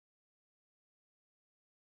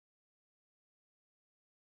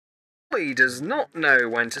He does not know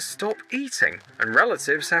when to stop eating, and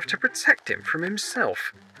relatives have to protect him from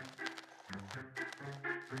himself.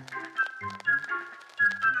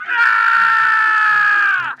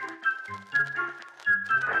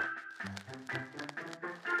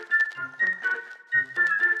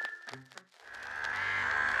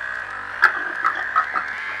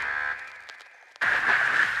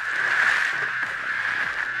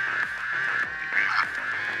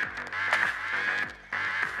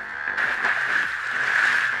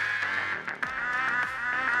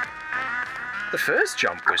 The first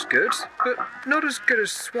jump was good, but not as good as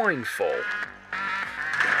swine fall.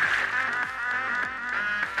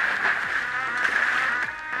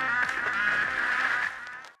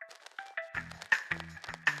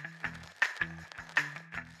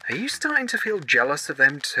 Are you starting to feel jealous of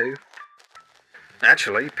them too?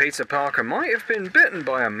 Actually, Peter Parker might have been bitten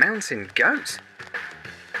by a mountain goat.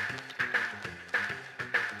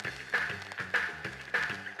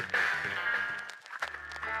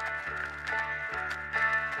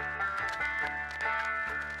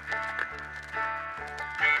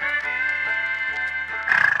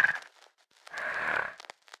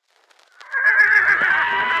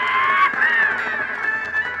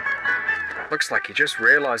 Looks like he just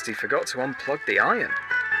realised he forgot to unplug the iron.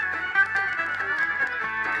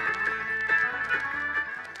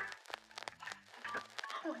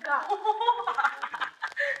 Oh my god.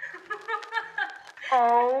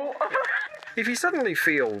 Oh. If you suddenly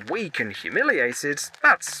feel weak and humiliated,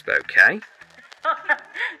 that's okay.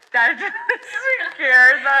 That just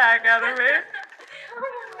scares the heck out of me.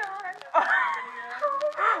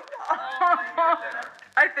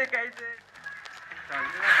 I think I did.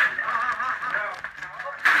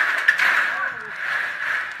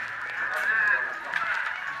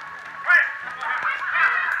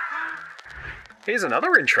 Here's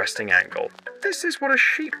another interesting angle. This is what a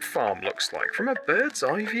sheep farm looks like from a bird's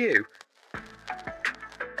eye view.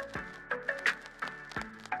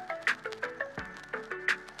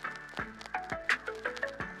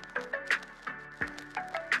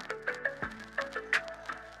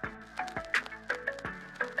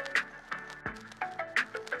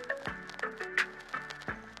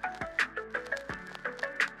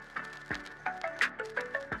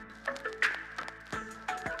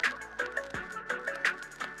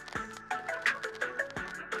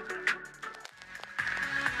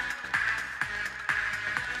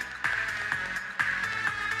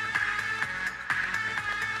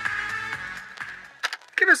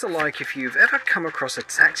 Give us a like if you've ever come across a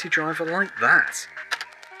taxi driver like that.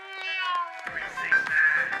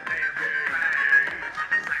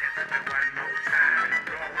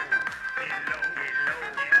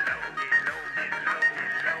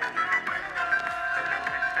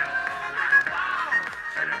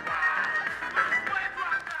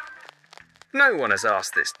 No one has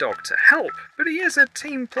asked this dog to help, but he is a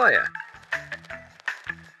team player.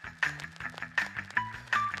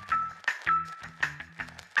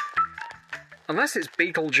 Unless it's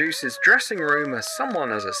Beetlejuice's dressing room or someone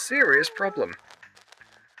has a serious problem.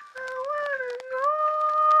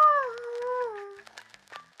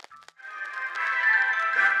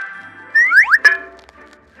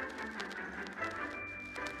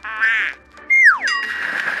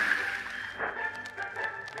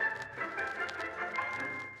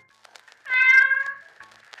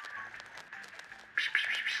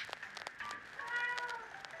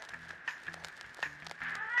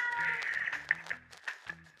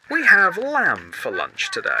 We have lamb for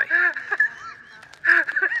lunch today.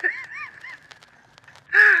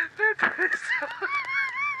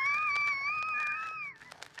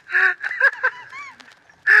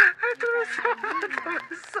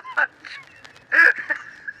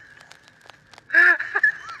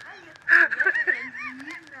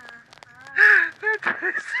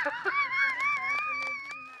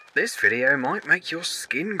 This video might make your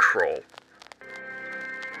skin crawl.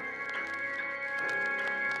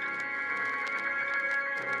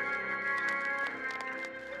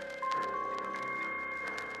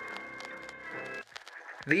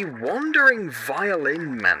 The wandering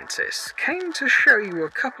violin mantis came to show you a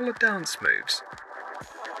couple of dance moves.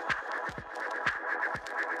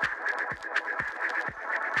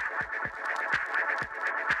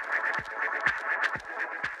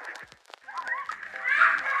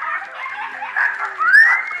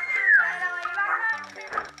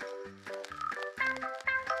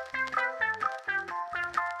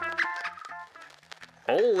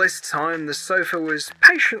 All this time, the sofa was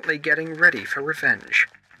patiently getting ready for revenge.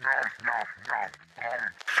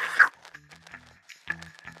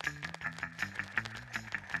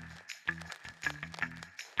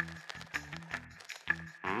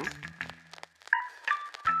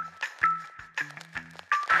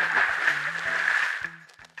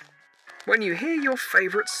 when you hear your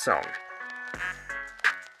favourite song.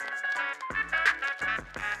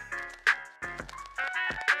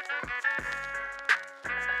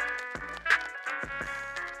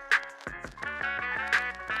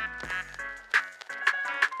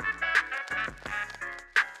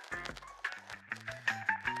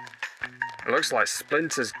 It looks like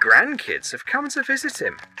Splinter's grandkids have come to visit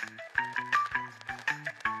him.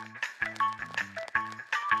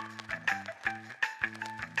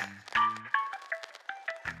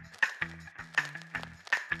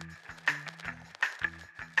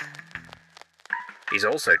 He's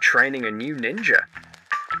also training a new ninja.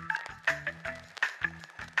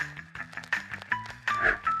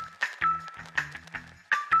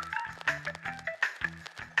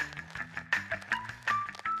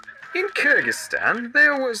 In Kyrgyzstan,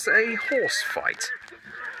 there was a horse fight.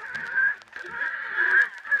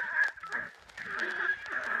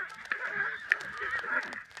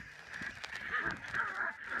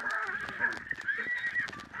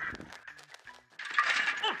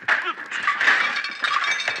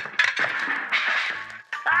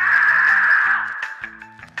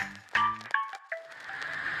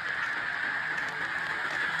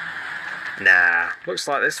 Nah, looks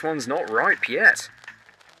like this one's not ripe yet.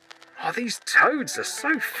 Oh, these toads are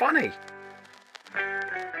so funny.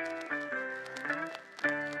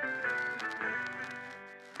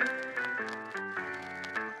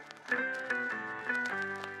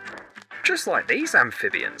 Just like these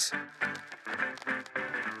amphibians.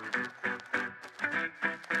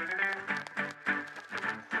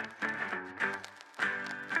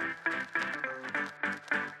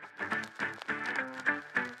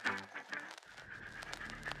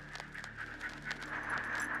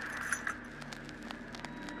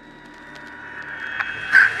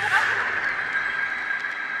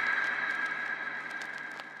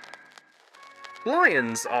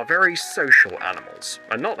 Lions are very social animals,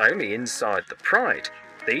 and not only inside the pride.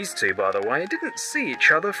 These two, by the way, didn't see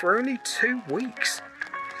each other for only 2 weeks.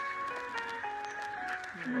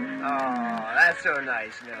 Oh, that's so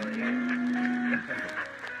nice, Millie.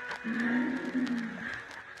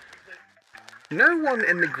 No one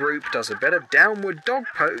in the group does a better downward dog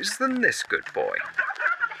pose than this good boy.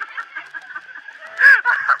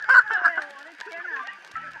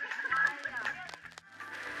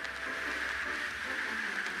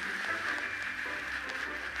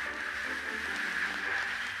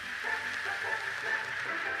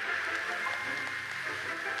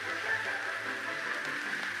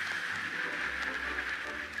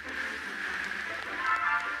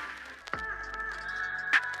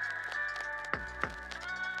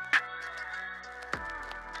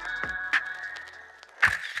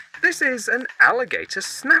 This is an alligator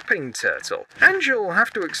snapping turtle, and you'll have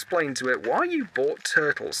to explain to it why you bought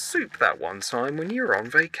turtle soup that one time when you were on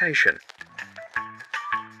vacation.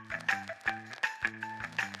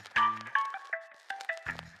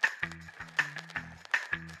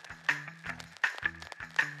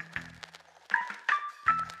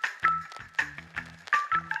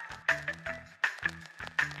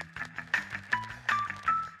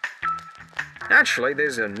 Actually,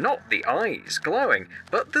 these are not the eyes glowing,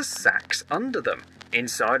 but the sacs under them,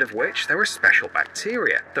 inside of which there are special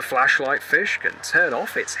bacteria. The flashlight fish can turn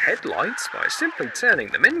off its headlights by simply turning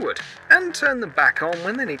them inward, and turn them back on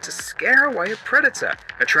when they need to scare away a predator,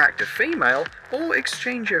 attract a female, or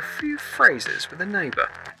exchange a few phrases with a neighbour.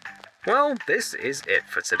 Well, this is it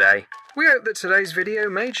for today. We hope that today's video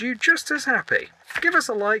made you just as happy. Give us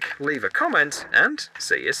a like, leave a comment, and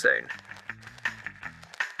see you soon.